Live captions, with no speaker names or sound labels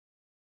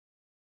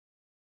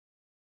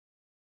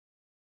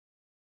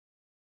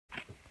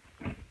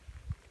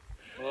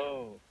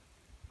Hello.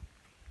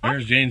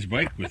 There's Jane's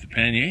bike with the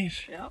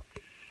panniers. Yep.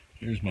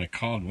 Here's my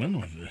Cogburn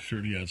with the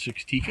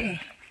 30-06 Tika.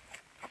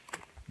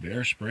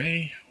 Bear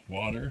spray,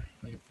 water.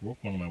 I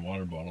broke one of my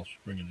water bottles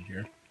bringing it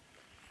here.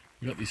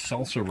 We got these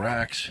salsa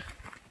racks.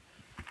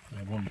 I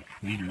have 1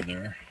 liter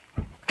there.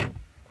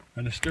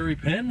 And a stirry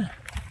pen.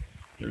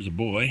 There's a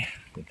boy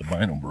with the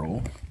vinyl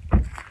roll.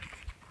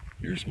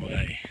 Here's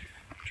my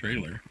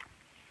trailer.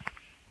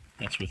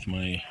 That's with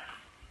my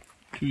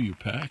 2U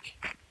pack,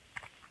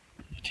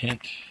 a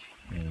tent,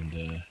 and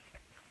a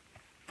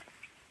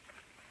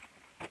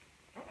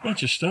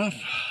bunch of stuff.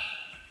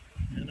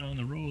 And on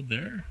the road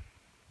there,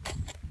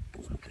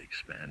 I'll have to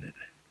expand it.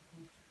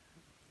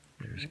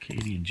 There's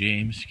Katie and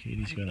James.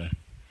 Katie's got a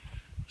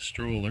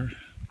stroller,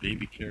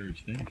 baby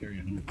carriage thing, carry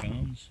 100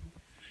 pounds.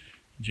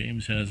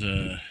 James has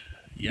a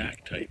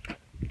yak type.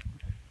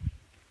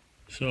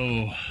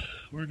 So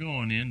we're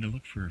going in to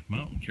look for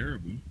mountain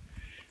caribou.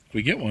 If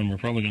we get one, we're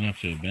probably going to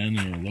have to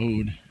abandon our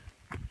load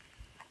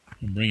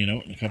and bring it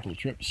out in a couple of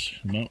trips.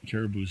 The mountain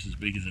caribou is as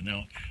big as an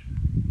elk.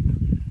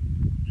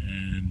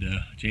 And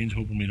Jane's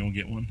hoping we don't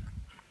get one.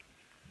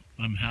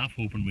 I'm half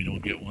hoping we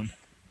don't get one.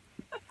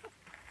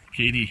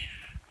 Katie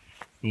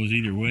goes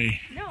either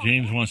way. No.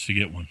 James wants to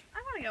get one. I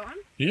want to get one.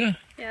 Yeah?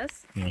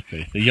 Yes.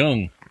 Okay, the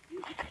young.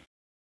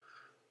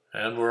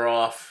 And we're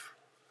off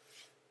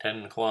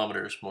 10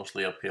 kilometers,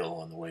 mostly uphill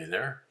on the way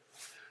there.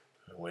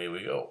 Away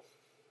we go.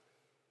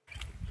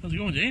 How's it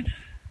going, Jane?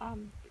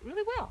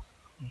 Really well.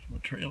 There's my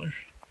trailer.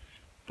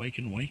 Bike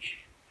and wake.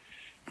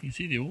 You can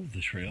see the old of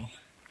the trail.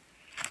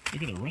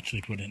 Look at the ruts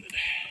they put in it.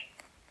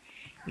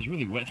 It was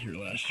really wet here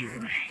last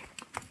year.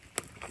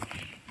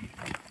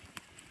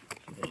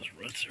 So those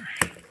ruts are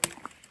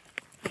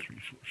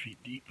 3-4 feet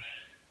deep.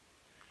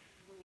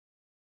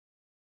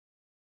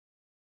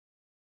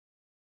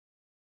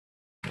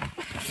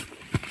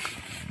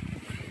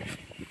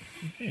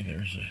 Okay,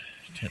 there's a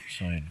tent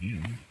side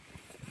view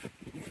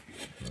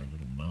for our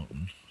little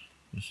mountain.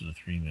 This is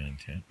a 3-man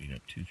tent. We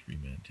got 2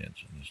 3-man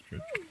tents on this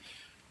trip.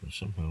 And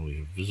somehow we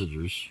have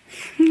visitors.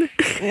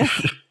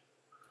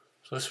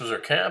 So this was our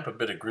camp, a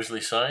bit of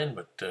Grizzly sign,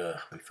 but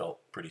we felt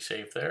pretty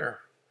safe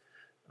there.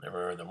 And then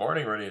we're in the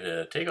morning ready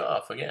to take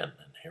off again,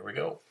 and here we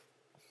go.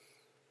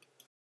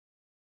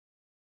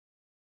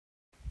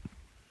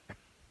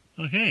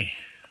 Okay,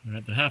 we're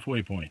at the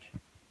halfway point.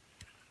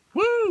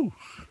 Woo!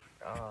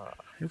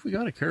 If we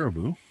got a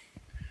caribou,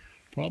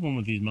 problem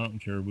with these mountain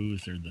caribou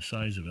is they're the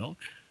size of elk.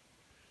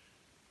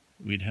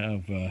 We'd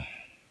have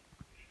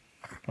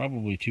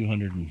probably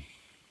 200 and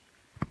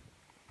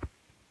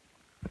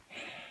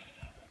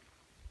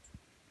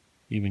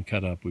even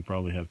cut up, we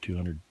probably have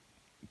 200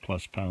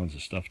 plus pounds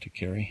of stuff to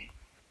carry.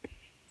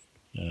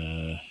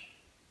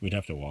 We'd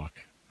have to walk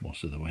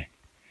most of the way,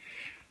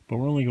 but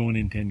we're only going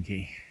in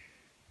 10K.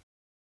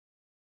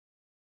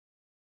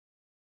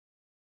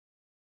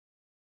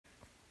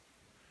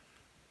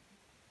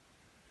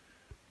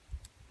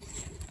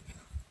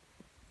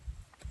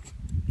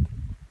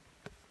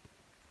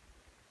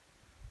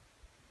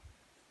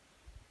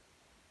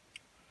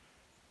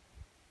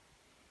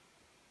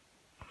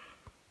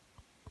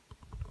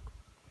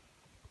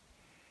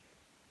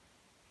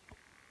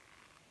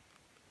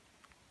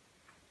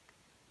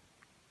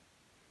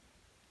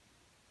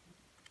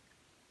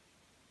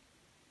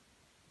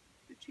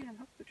 Did she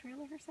unhook the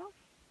trailer herself?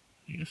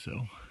 I guess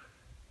so.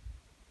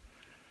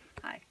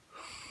 Hi.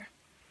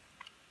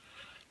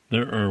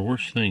 There are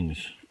worse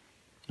things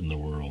in the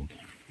world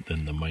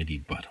than the mighty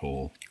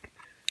butthole.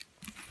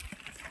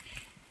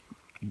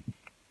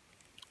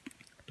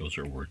 Those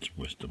are words of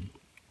wisdom.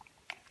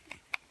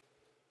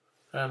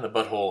 And the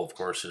butthole, of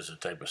course, is a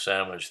type of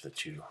sandwich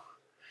that you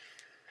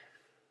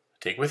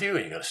take with you.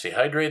 You got to stay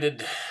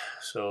hydrated.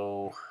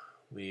 So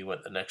we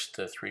went the next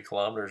 3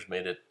 kilometers,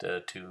 made it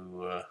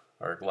to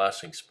our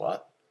glassing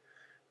spot,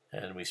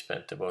 and we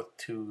spent about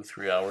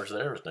 2-3 hours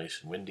there. It was nice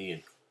and windy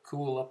and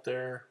cool up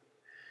there.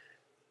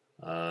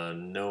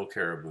 No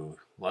caribou.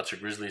 Lots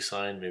of grizzly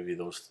sign. Maybe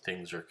those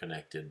things are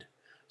connected.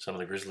 Some of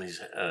the grizzlies'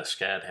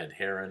 scat had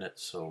hair in it,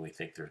 so we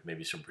think there's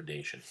maybe some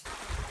predation.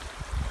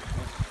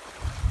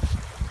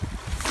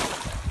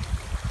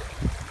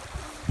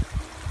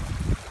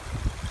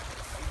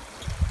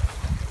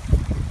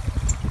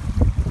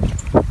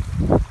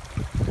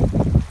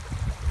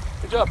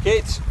 Good job,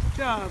 Kate. Good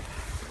job.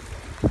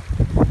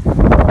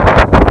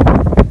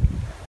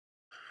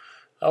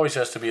 Always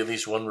has to be at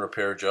least one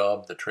repair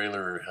job. The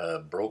trailer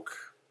broke.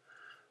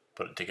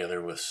 Put it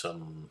together with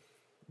some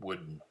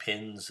wooden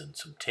pins and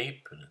some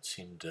tape, and it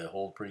seemed to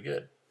hold pretty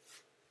good.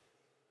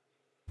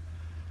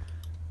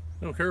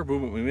 No caribou,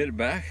 but we made it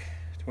back.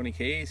 20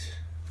 Ks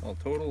all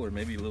total, or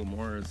maybe a little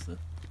more as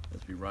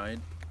we ride.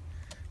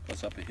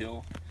 Plus up a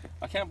hill.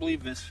 I can't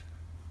believe this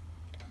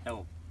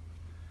held.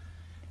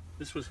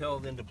 This was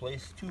held into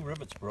place. 2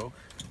 rivets broke.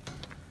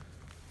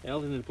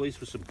 Held into place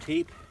with some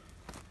tape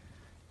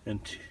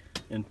and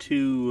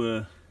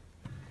two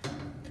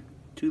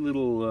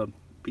little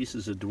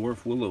pieces of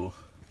dwarf willow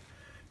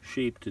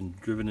shaped and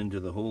driven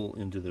into the hole,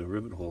 into the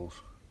rivet holes.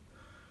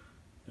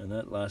 and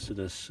that lasted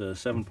us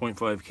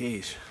 7.5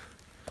 Ks.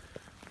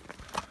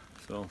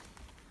 So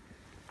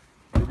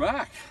we're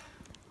back.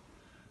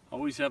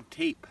 Always have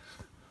tape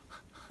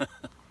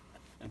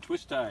and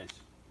twist ties.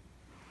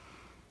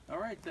 All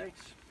right,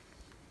 thanks.